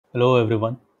Hello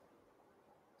everyone.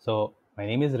 My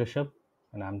name is Rishabh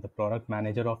and I'm the product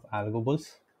manager of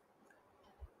AlgoBulls.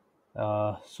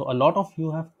 A lot of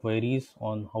you have queries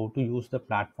on how to use the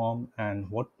platform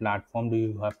and what platform do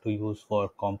you have to use for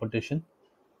competition.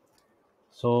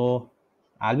 So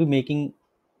I'll be making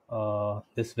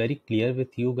this very clear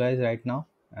with you guys right now,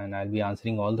 and I'll be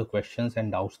answering all the questions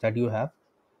and doubts that you have.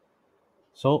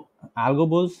 So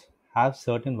AlgoBulls have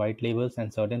certain white labels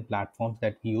and certain platforms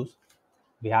that we use.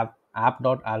 We have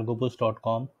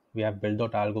app.algobus.com, we have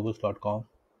build.algobus.com,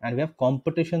 and we have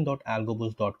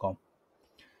competition.algobus.com.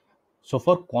 So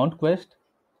for conquest,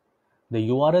 the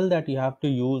URL that you have to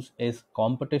use is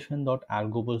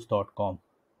competition.algobus.com.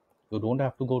 You don't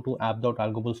have to go to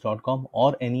app.algobus.com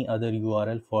or any other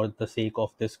URL for the sake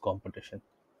of this competition.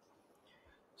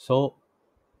 So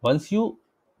once you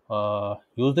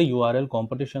use the URL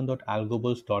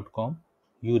competition.algobus.com,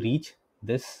 you reach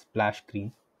this splash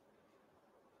screen.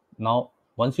 Now,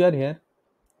 once you are here,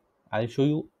 I'll show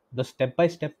you the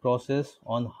step-by-step process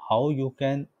on how you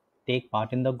can take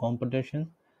part in the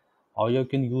competition, how you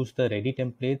can use the ready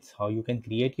templates, how you can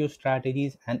create your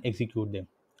strategies and execute them.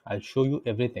 I'll show you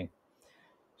everything.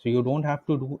 So you don't have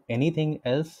to do anything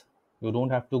else. You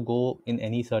don't have to go in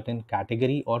any certain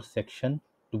category or section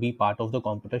to be part of the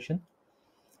competition.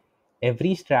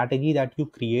 Every strategy that you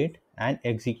create and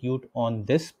execute on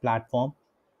this platform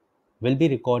will be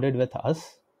recorded with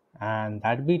us, and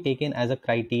that be taken as a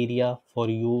criteria for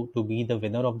you to be the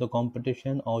winner of the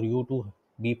competition or you to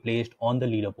be placed on the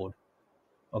leaderboard.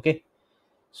 Okay,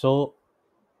 so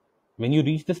when you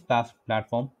reach this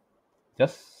platform,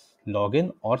 just log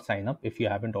in or sign up if you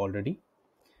haven't already.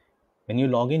 When you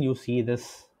log in, you see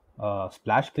this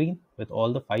splash screen with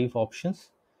all the 5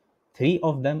 options. 3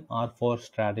 of them are for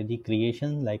strategy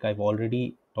creation, like I've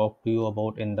already talked to you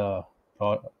about in the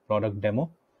product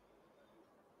demo,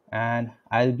 and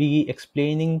I'll be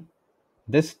explaining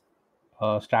this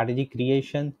strategy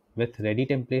creation with ready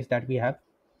templates that we have.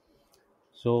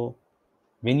 So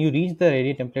when you reach the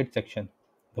ready template section,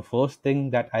 the first thing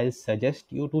that I'll suggest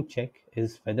you to check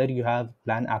is whether you have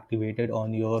plan activated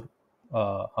on your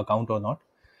account or not.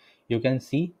 You can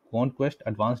see Conquest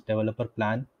Advanced Developer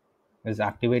Plan is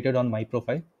activated on my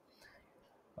profile.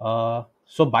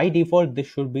 So by default, this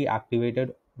should be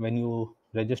activated when you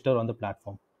register on the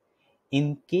platform.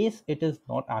 In case it is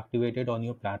not activated on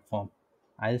your platform,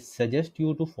 I'll suggest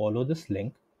you to follow this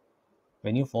link.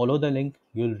 When you follow the link,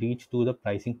 you'll reach to the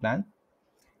pricing plan.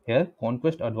 Here,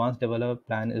 Conquest Advanced Developer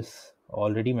Plan is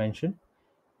already mentioned.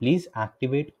 Please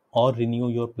activate or renew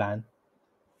your plan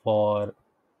for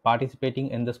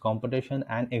participating in this competition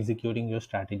and executing your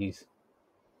strategies.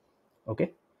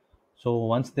 Okay, so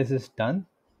once this is done,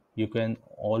 you can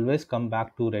always come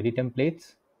back to ready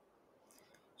templates.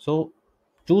 So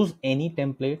choose any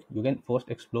template. You can first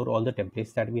explore all the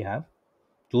templates that we have,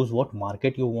 choose what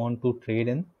market you want to trade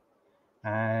in,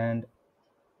 and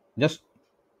just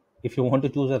if you want to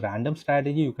choose a random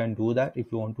strategy, you can do that.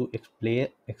 If you want to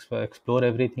explore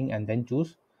everything and then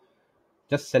choose,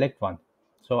 just select one.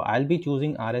 So I'll be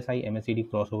choosing RSI MACD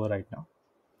crossover right now.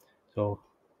 So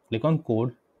click on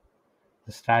code.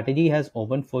 The strategy has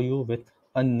opened for you with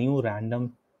a new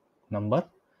random number.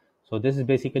 So this is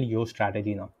basically your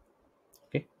strategy now.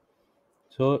 Okay,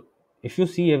 so if you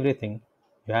see everything,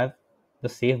 you have the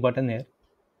save button here.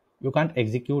 You can't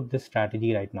execute this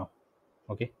strategy right now.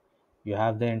 Okay, you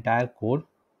have the entire code.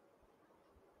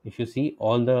 If you see,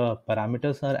 all the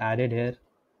parameters are added here.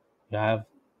 You have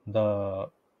the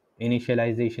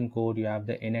initialization code, you have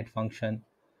the init function,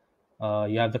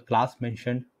 you have the class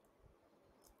mentioned.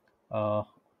 uh,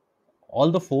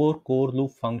 all the 4 core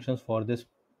loop functions for this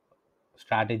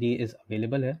strategy is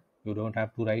available here. You don't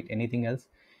have to write anything else.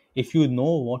 If you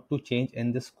know what to change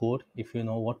in this code, if you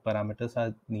know what parameters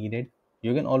are needed,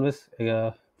 you can always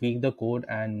tweak the code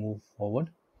and move forward.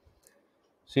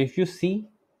 So if you see,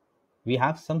 we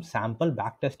have some sample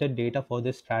backtested data for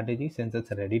this strategy since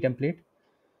it's a ready template.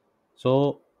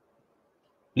 So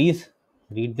please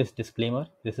read this disclaimer.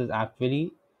 This is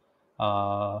actually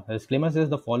the disclaimer says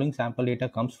the following sample data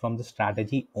comes from the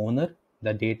strategy owner.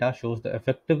 The data shows the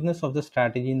effectiveness of the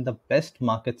strategy in the best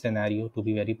market scenario, to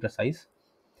be very precise.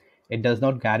 It does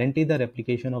not guarantee the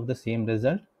replication of the same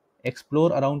result.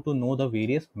 Explore around to know the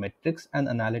various metrics and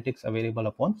analytics available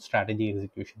upon strategy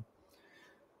execution.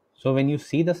 So when you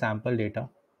see the sample data,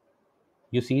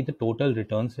 you see the total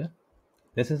returns here.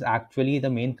 This is actually the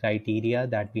main criteria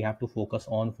that we have to focus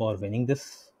on for winning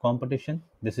this competition.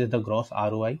 This is the gross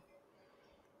ROI.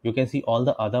 You can see all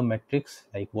the other metrics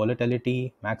like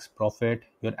volatility, max profit,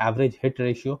 your average hit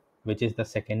ratio, which is the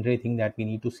secondary thing that we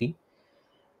need to see.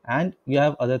 And you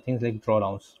have other things like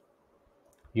drawdowns.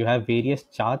 You have various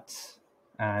charts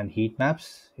and heat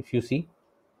maps. If you see,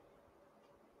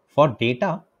 for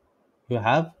data, you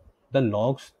have the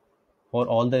logs for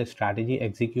all the strategy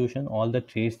execution, all the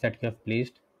trades that you have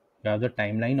placed. You have the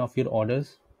timeline of your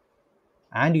orders,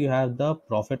 and you have the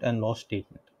profit and loss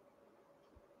statement.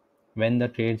 When the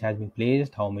trades has been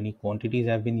placed, how many quantities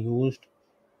have been used,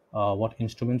 what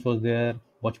instruments was there,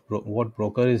 what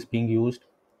broker is being used.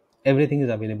 Everything is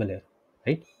available here,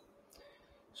 right?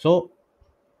 So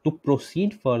to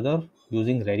proceed further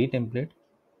using ready template,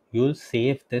 you'll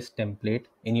save this template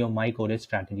in your my coded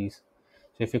strategies.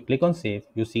 So if you click on save,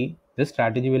 you see this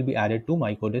strategy will be added to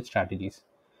my coded strategies.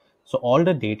 So all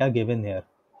the data given here,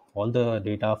 all the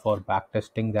data for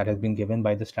backtesting that has been given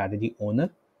by the strategy owner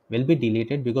will be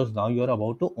deleted, because now you're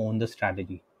about to own the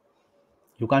strategy.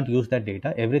 You can't use that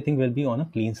data. Everything will be on a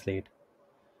clean slate.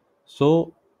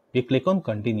 So you click on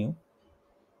continue.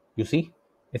 You see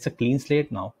it's a clean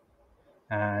slate now,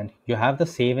 and you have the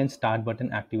save and start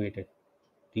button activated.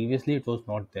 Previously it was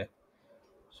not there.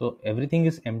 So everything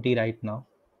is empty right now.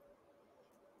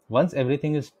 Once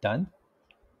everything is done,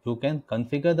 you can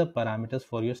configure the parameters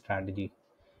for your strategy.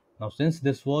 Now since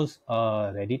this was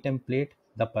a ready template,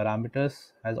 the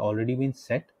parameters has already been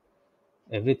set.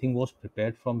 Everything was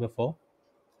prepared from before.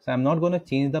 So I'm not going to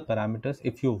change the parameters.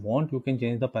 If you want, you can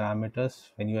change the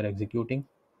parameters when you are executing.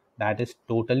 That is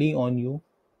totally on you,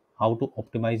 how to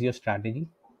optimize your strategy.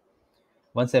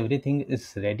 Once everything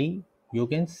is ready, you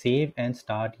can save and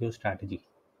start your strategy.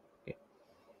 Okay.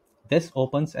 This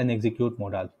opens an execute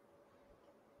modal.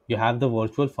 You have the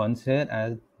virtual funds here,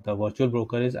 as the virtual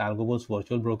broker is AlgoBull's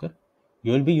virtual broker.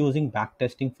 You will be using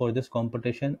backtesting for this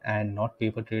competition and not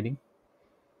paper trading.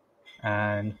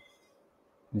 And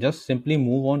just simply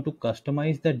move on to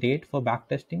customize the date for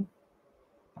backtesting.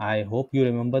 I hope you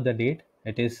remember the date.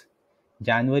 It is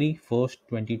January 1st,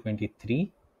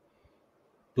 2023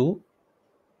 to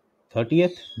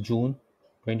 30th June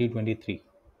 2023.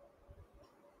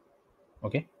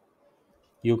 Okay.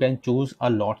 You can choose a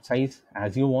lot size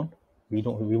as you want. We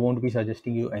won't be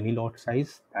suggesting you any lot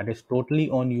size. That is totally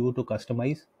on you to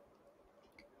customize.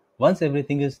 Once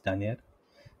everything is done here,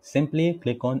 simply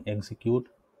click on execute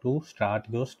to start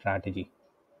your strategy.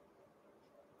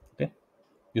 Okay.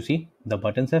 You see the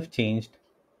buttons have changed.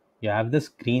 You have this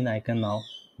green icon now,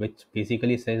 which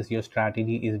basically says your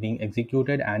strategy is being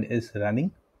executed and is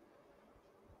running.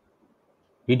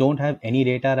 We don't have any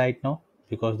data right now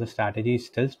because the strategy is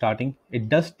still starting. It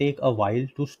does take a while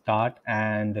to start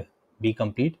and be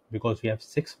complete because we have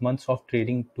 6 months of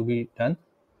trading to be done.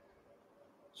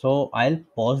 So I'll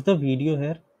pause the video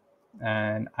here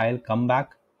and I'll come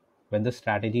back when the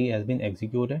strategy has been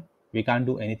executed. We can't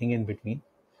do anything in between.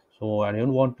 So I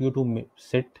don't want you to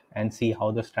sit and see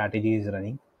how the strategy is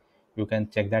running. You can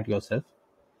check that yourself.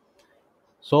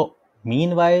 So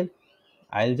meanwhile,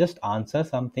 I'll just answer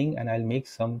something and I'll make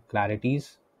some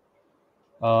clarities.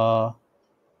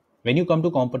 When you come to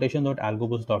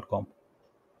competition.algobus.com,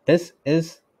 this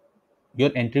is your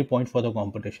entry point for the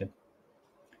competition.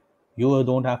 You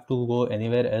don't have to go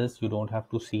anywhere else. You don't have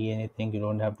to see anything. You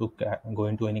don't have to go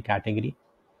into any category.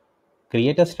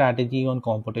 Create a strategy on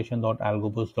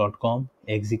competition.algobus.com,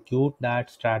 execute that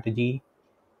strategy,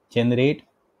 generate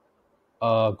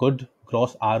a good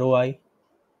gross ROI,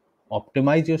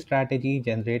 optimize your strategy,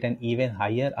 generate an even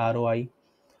higher ROI.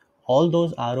 All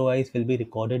those ROIs will be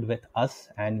recorded with us,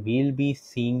 and we'll be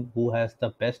seeing who has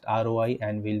the best ROI,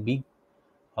 and we'll be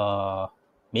uh,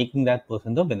 making that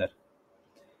person the winner.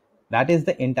 That is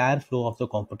the entire flow of the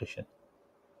competition.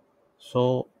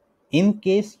 So in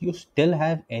case you still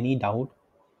have any doubt,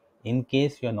 in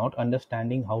case you're not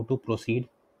understanding how to proceed,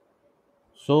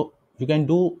 so you can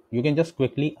just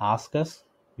quickly ask us.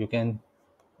 You can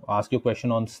ask your question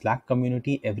on Slack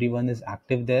community. Everyone is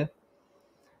active there,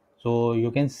 so you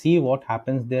can see what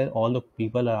happens there. All the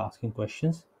people are asking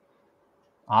questions.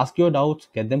 Ask your doubts,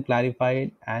 get them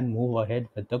clarified, and move ahead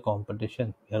with the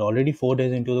competition. You're already 4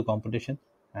 days into the competition,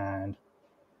 and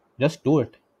just do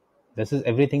it. This is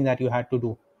everything that you had to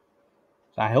do.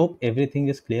 So I hope everything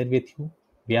is clear with you.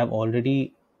 We have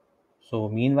already, so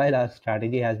meanwhile our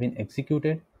strategy has been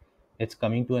executed. It's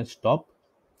coming to a stop.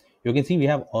 You can see we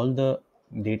have all the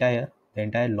data here. The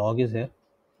entire log is here.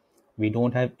 We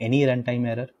don't have any runtime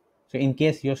error. So in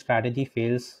case your strategy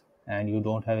fails and you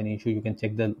don't have any issue, you can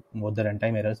check the what the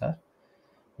runtime errors are.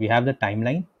 We have the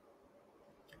timeline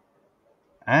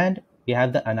and we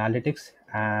have the analytics,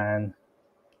 and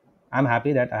I'm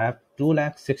happy that I have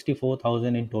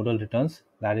 2,64,000 in total returns.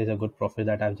 That is a good profit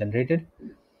that I've generated.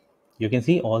 You can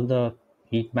see all the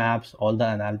heat maps, all the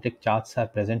analytic charts are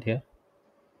present here.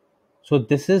 So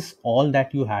this is all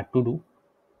that you had to do.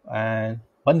 And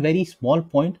One very small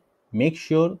point, make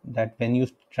sure that when you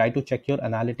try to check your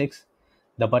analytics,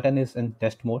 the button is in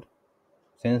test mode,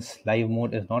 since live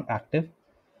mode is not active.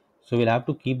 So we'll have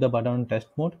to keep the button on test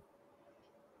mode.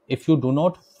 If you do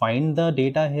not find the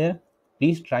data here,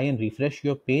 please try and refresh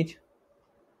your page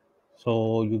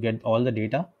so you get all the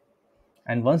data.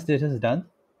 And once this is done,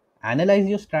 analyze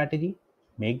your strategy,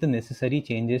 make the necessary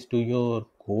changes to your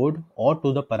code or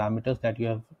to the parameters that you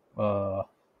have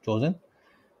chosen.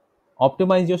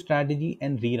 Optimize your strategy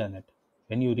and rerun it.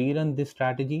 When you rerun this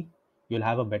strategy, you'll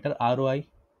have a better ROI,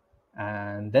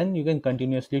 and then you can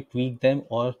continuously tweak them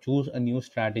or choose a new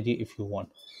strategy if you want.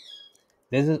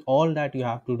 This is all that you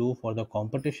have to do for the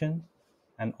competition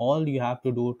and all you have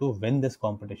to do to win this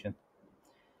competition.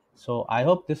 So I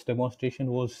hope this demonstration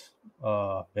was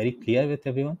very clear with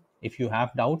everyone. If you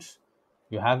have doubts,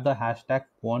 you have the hashtag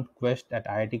QuantQuest at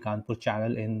IIT Kanpur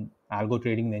channel in Algo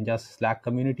Trading Ninja's Slack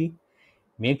community.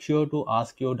 Make sure to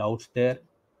ask your doubts there,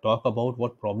 talk about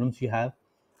what problems you have,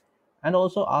 and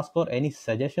also ask for any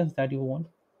suggestions that you want.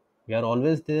 We are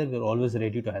always there, we're always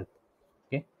ready to help.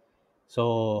 Okay.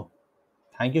 So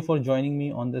thank you for joining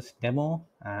me on this demo,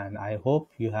 and I hope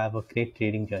you have a great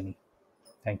trading journey.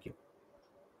 Thank you.